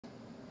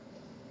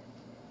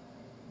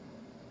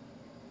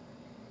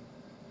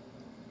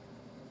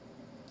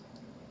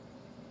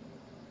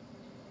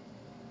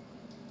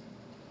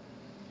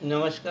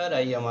Namaskar,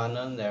 I am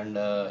Anand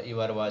and you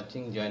are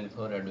watching Join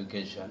for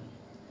Education.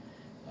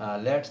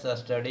 Let's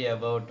study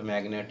about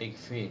magnetic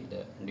field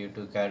due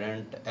to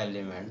current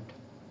element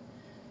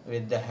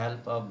with the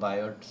help of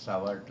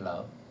Biot-Savart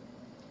law.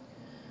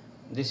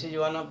 This is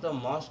one of the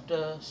most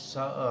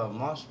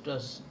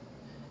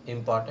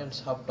important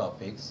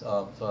subtopics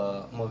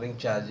of moving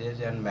charges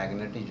and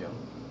magnetism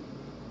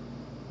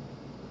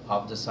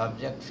of the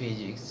subject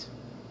physics.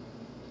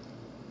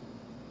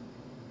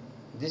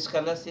 This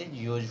class is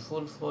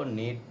useful for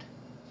NEET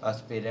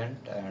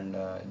aspirant and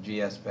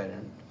G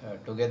aspirant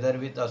together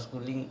with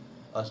schooling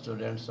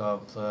students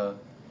of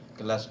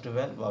class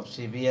 12 of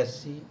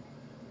CBSE,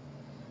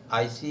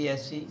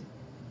 ICSE,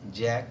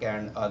 JAC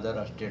and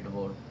other state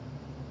board.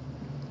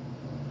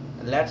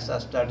 Let's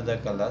start the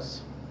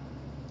class.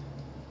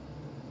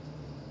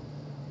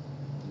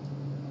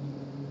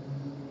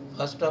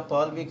 First of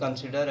all, we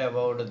consider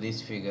about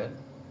this figure.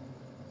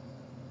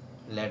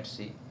 Let's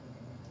see.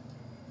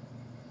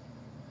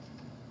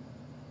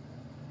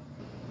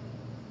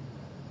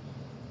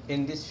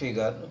 In this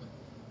figure,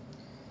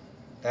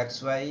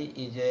 XY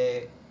is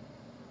a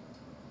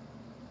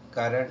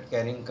current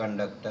carrying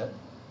conductor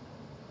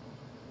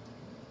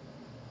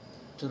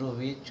through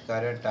which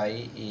current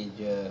I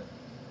is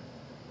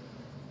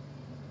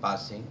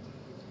passing.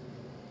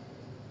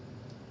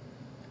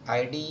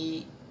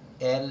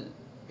 IDL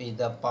is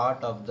the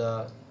part of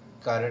the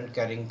current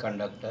carrying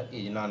conductor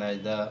is known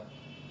as the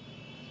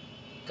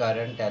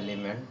current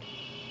element.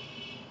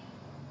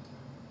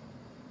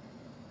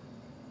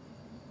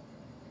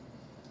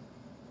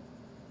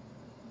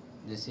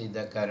 This is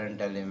the current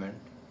element,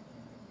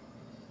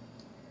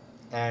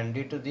 and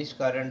due to this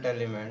current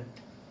element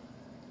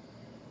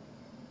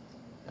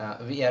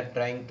we are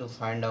trying to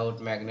find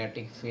out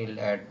magnetic field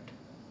at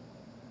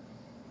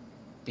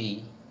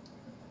P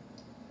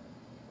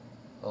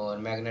or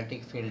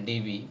magnetic field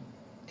dB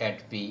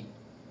at P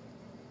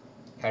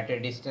at a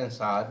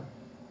distance r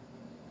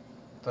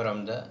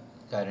from the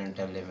current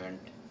element.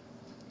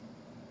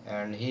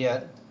 And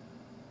here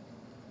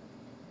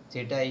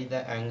theta is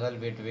the angle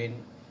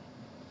between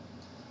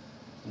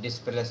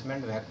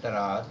displacement vector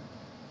r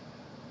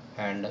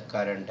and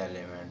current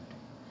element.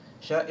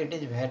 So it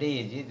is very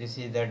easy. This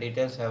is the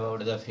details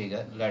about the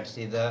figure. Let's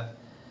see the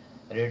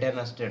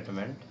written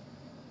statement.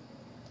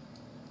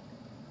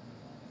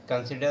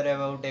 Consider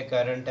about a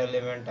current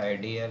element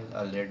ideal.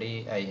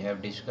 Already I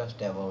have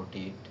discussed about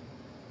it.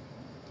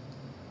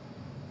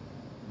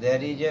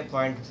 There is a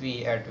point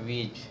P at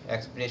which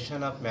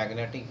expression of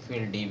magnetic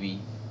field dB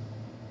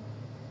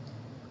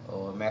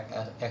or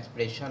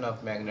expression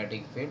of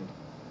magnetic field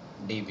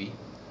dB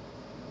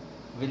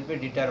will be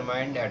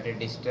determined at a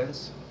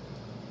distance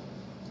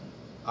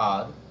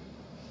r.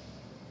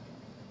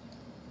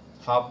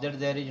 Hope that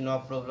there is no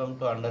problem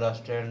to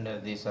understand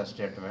this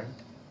statement.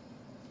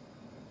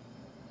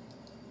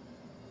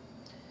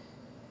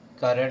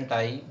 Current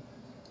I,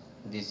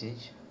 this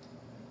is,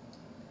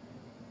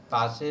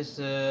 passes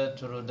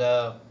through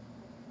the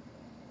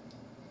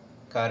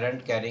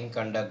current carrying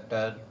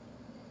conductor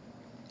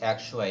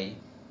XY.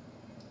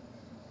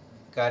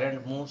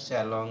 Current moves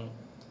along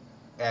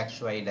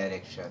XY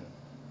direction.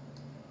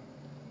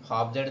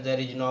 Hope that there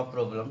is no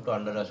problem to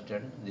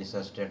understand this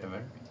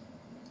statement.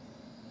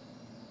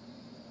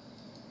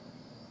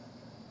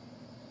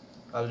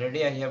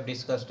 Already I have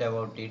discussed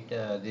about it.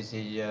 This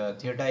is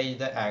theta is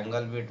the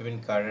angle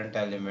between current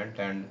element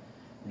and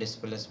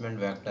displacement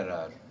vector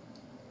r.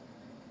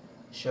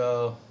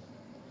 So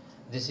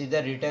this is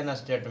the written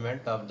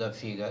statement of the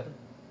figure.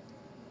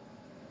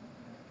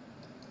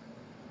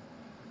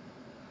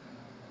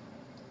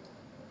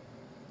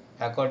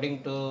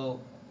 According to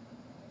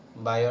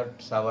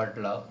Biot-Savart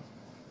law,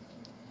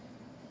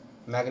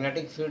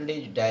 magnetic field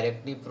is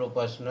directly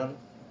proportional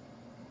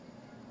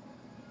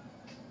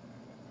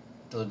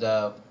to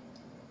the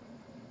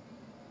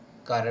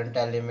current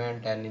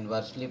element and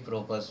inversely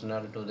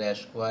proportional to the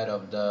square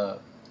of the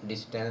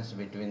distance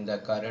between the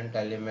current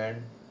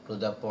element to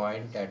the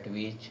point at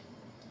which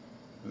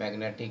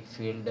magnetic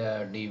field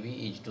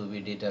dB is to be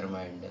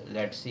determined.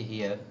 Let's see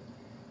here.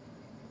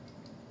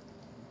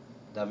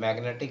 The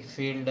magnetic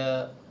field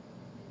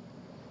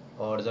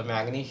or the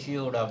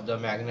magnitude of the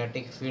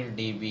magnetic field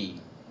dB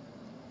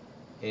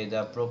is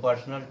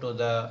proportional to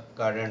the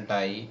current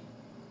I,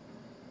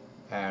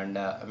 and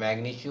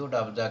magnitude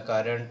of the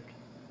current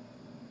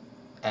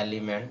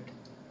element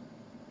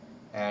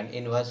and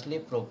inversely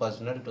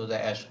proportional to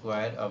the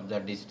square of the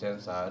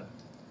distance r.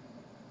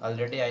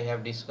 Already I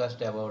have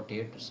discussed about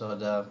it. So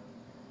the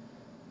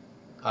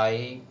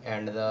I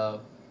and the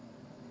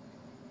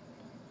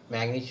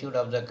magnitude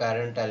of the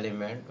current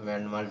element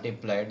when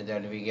multiplied,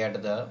 then we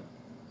get the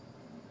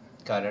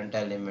current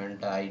element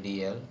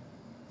IDL.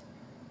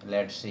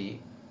 Let's see.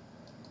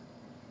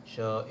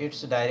 So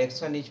its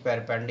direction is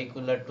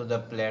perpendicular to the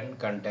plane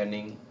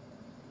containing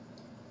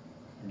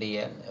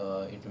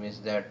DL. It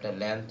means that the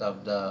length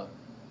of the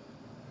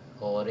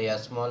or a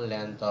small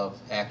length of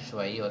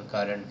XY or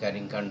current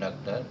carrying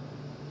conductor,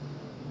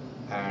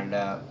 and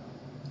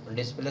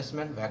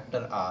displacement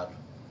vector r.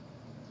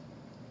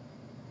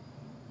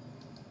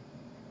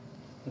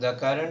 The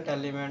current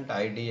element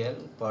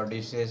IDL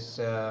produces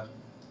a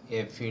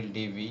field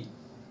dV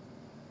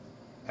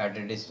at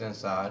a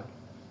distance r.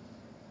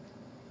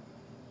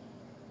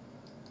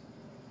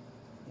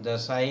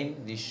 This sign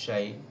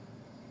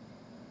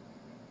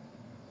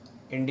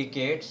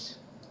indicates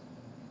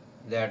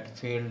that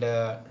field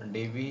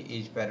dV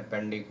is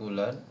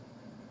perpendicular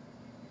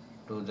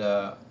to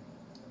the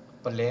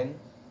plane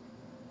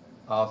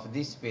of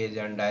this page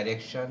and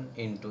direction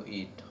into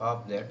it.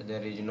 Hope that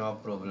there is no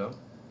problem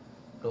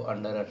to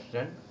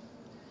understand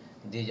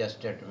this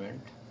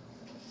statement.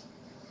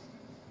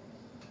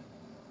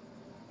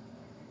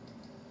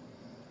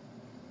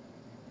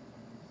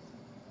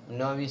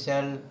 Now we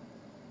shall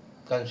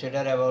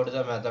consider about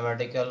the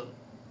mathematical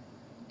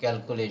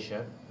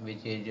calculation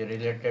which is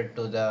related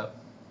to the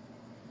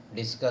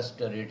discussed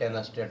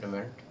written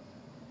statement.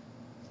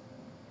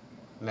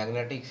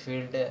 Magnetic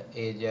field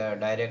is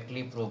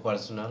directly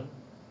proportional.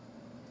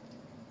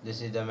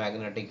 This is the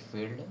magnetic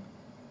field.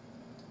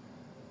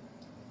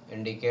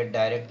 Indicate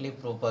directly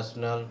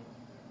proportional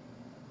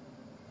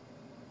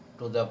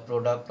to the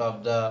product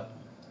of the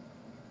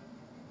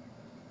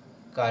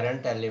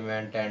current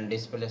element and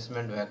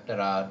displacement vector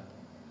r,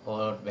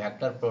 or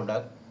vector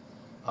product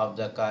of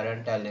the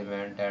current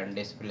element and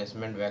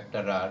displacement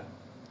vector r,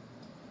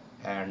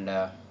 and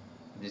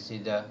this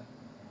is the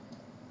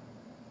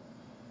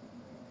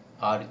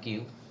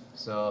RQ.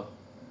 So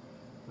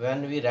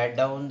when we write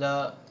down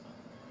the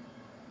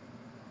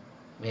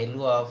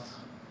value of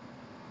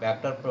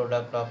vector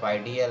product of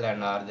IDL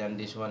and R, then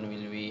this one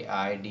will be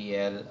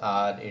IDL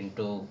R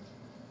into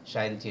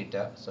sin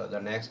theta. So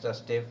the next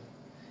step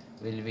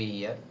will be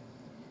here.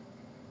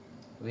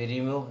 We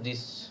remove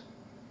this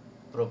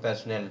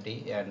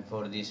proportionality, and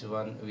for this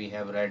one we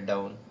have write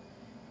down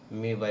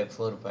mu by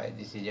 4 pi.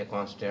 This is a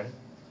constant,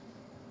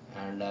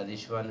 and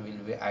this one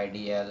will be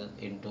IDL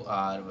into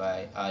R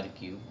by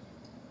RQ.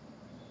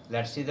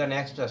 Let's see the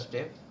next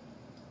step.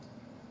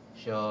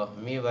 So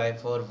mu by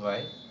 4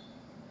 pi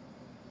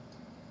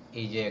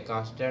is a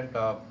constant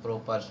of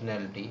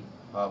proportionality.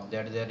 Of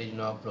that there is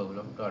no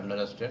problem to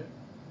understand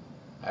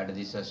at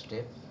this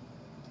step.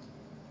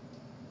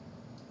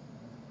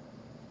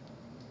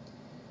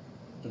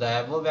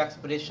 The above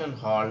expression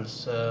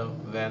holds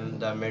when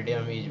the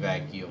medium is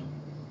vacuum.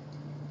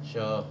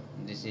 So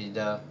this is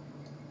the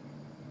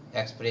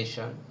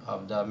expression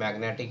of the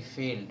magnetic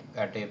field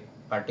at a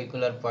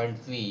particular point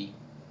V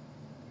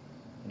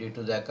due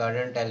to the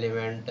current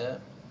element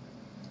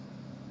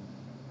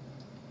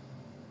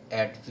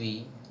at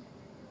V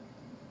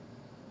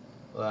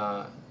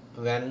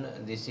when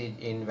this is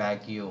in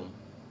vacuum.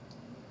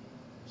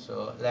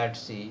 So let's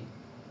see.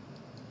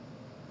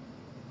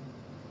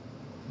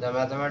 The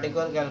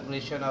mathematical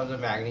calculation of the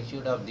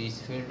magnitude of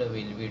this field will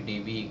be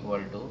dV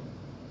equal to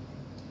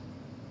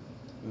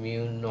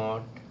mu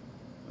naught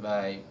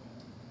by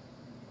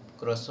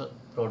cross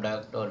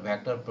product or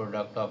vector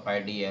product of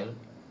IDL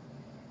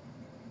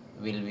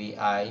will be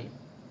I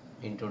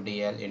into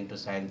dl into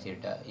sin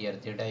theta. Here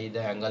theta is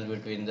the angle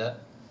between the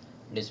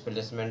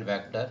displacement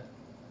vector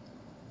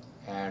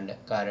and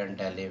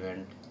current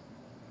element.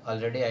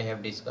 Already I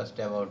have discussed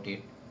about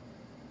it.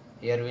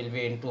 Here will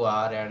be into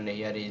R, and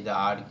here is the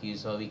RQ,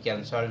 so we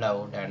cancelled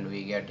out and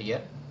we get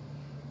here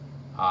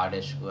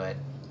R square.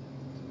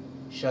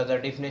 So the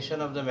definition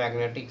of the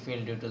magnetic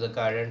field due to the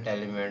current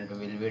element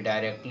will be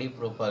directly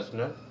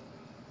proportional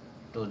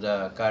to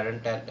the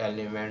current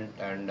element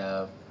and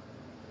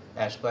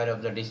square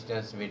of the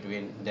distance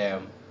between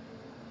them.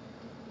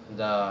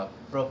 The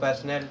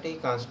proportionality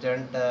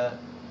constant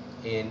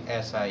in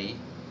SI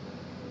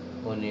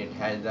unit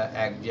has the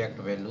exact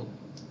value.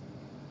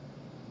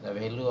 The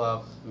value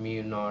of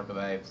mu naught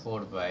by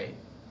 4 pi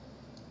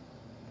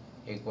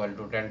equal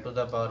to 10 to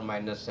the power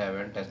minus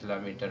 7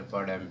 Tesla meter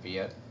per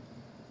ampere.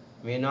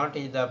 Mu naught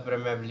is the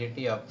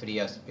permeability of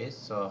free space.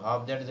 So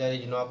hope that there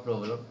is no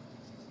problem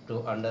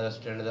to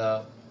understand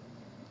the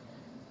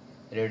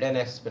written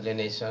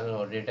explanation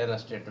or written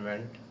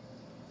statement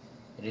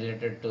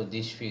related to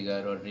this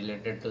figure or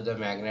related to the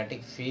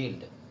magnetic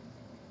field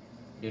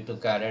due to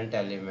current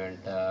element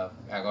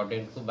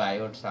according to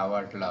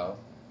Biot-Savart law.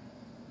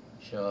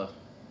 So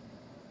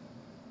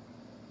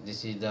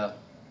this is the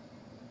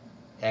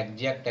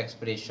exact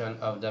expression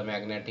of the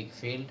magnetic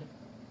field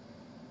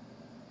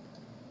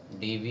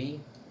dV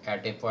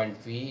at a point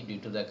V due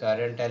to the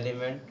current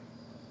element,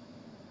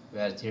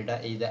 where theta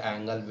is the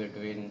angle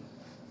between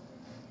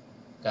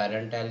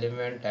current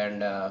element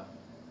and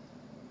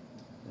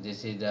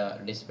this is the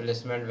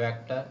displacement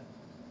vector,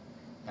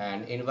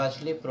 and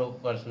inversely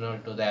proportional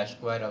to the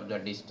square of the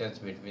distance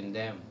between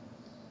them.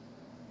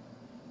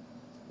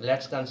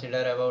 Let's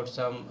consider about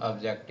some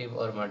objective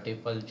or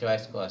multiple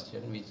choice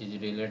question which is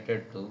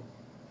related to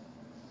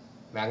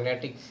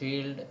magnetic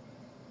field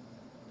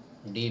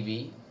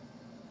dV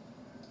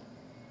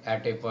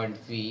at a point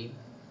V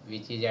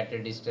which is at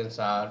a distance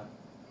r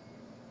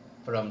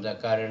from the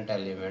current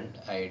element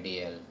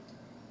IDL.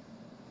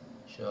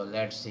 So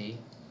let's see.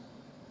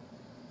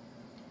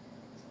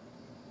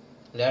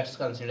 Let's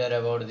consider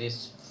about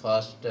this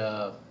first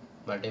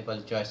multiple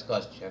choice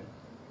question.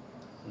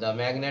 The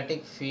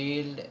magnetic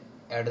field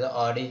at the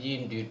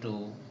origin due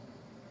to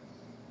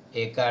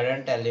a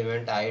current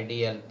element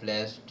ideal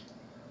placed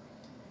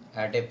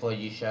at a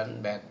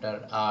position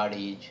vector r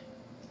is,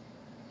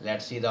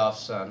 let's see the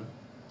option.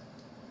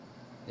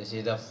 This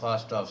is the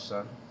first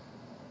option,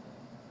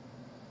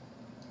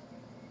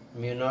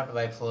 mu naught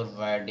by 4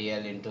 pi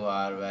dl into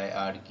r by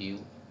r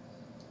cube.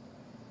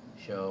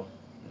 So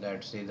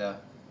let's see the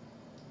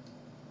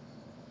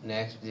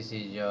next. This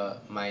is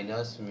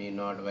minus mu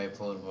naught by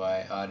 4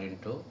 pi r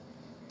into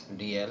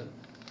dl.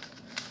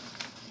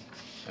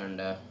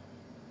 And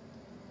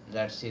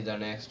let's see the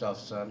next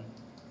option.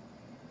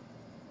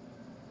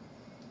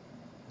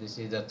 This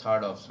is the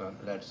third option.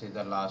 Let's see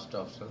the last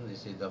option.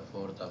 This is the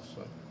fourth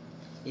option.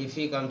 If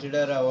we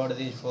consider about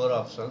these four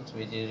options,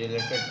 which is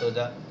related to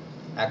the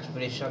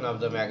expression of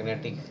the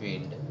magnetic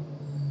field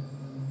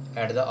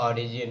at the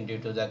origin due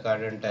to the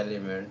current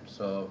element,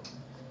 so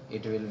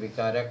it will be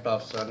correct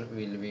option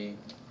will be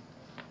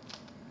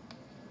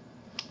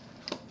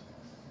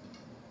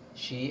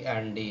C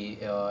and D,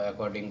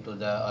 according to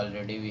the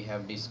already we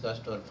have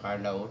discussed or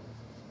find out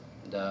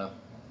the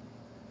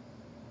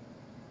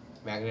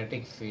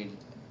magnetic field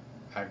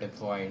at a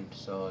point.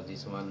 So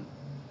this one,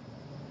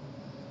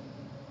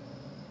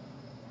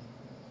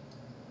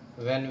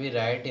 when we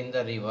write in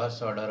the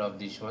reverse order of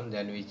this one,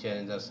 then we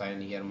change the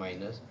sign here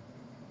minus.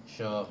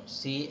 So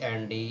C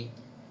and D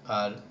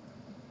are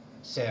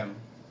same,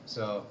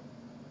 so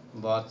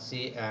both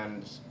C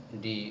and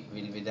D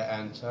will be the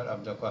answer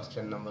of the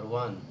question number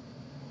 1.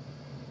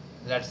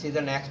 Let's see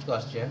the next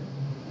question.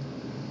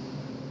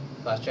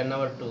 Question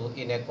number 2.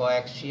 In a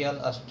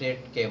coaxial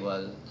straight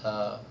cable,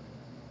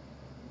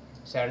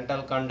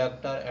 central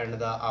conductor and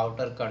the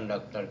outer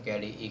conductor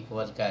carry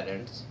equal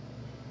currents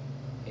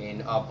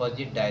in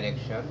opposite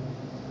direction.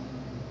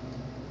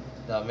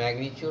 The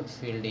magnitude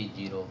field is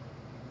 0.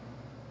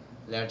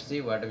 Let's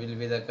see what will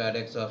be the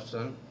correct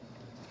option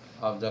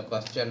of the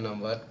question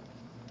number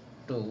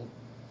 2.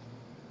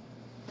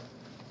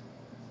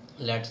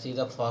 Let's see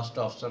the first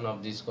option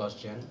of this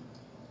question.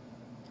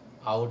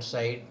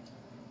 Outside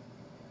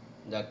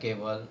the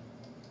cable,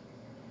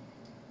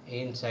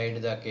 inside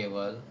the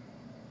cable,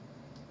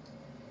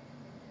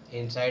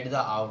 inside the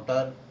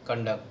outer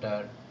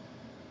conductor,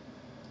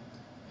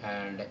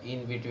 and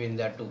in between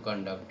the two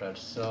conductors.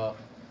 So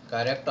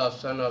correct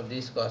option of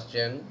this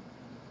question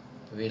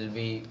will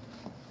be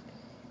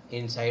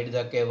inside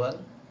the cable,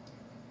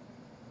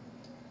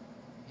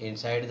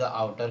 inside the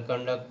outer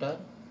conductor,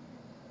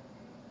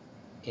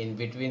 in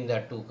between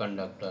the two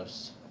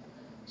conductors.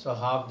 So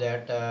hope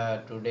that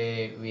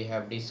today we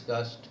have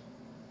discussed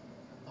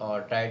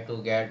or tried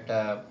to get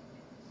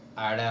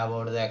idea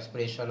about the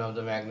expression of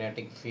the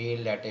magnetic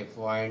field at a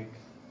point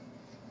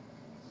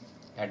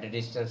at a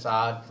distance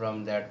r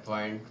from that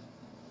point.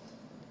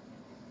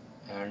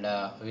 And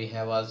we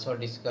have also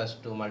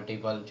discussed two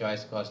multiple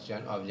choice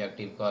question,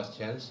 objective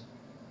questions,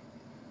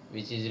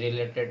 which is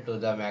related to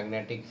the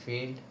magnetic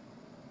field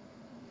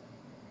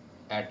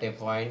at a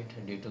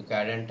point due to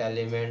current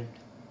element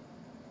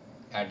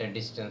at a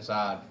distance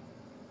r.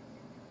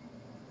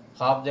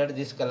 Hope that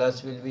this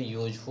class will be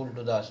useful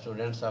to the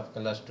students of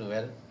class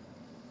 12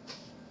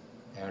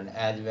 and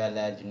as well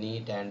as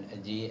NEET and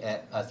JEE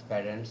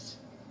aspirants.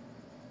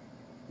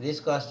 This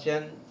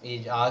question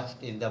is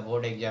asked in the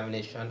board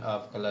examination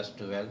of class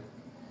 12.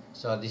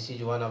 So this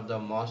is one of the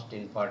most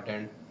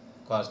important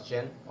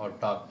question or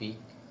topic.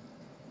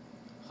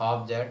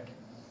 Hope that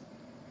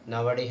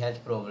nobody has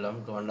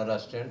problem to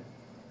understand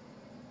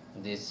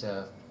this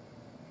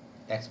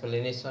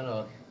explanation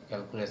or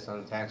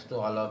calculation. Thanks to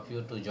all of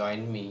you to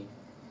join me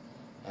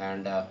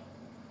and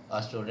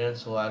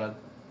students who are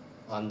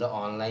on the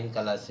online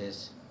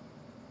classes.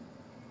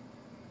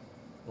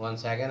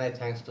 Once again, I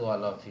thanks to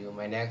all of you.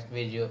 My next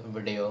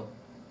video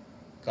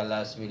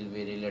class will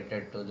be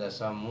related to the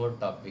some more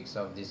topics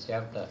of this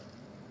chapter.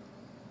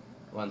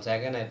 Once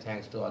again, I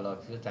thanks to all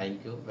of you.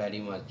 Thank you very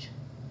much.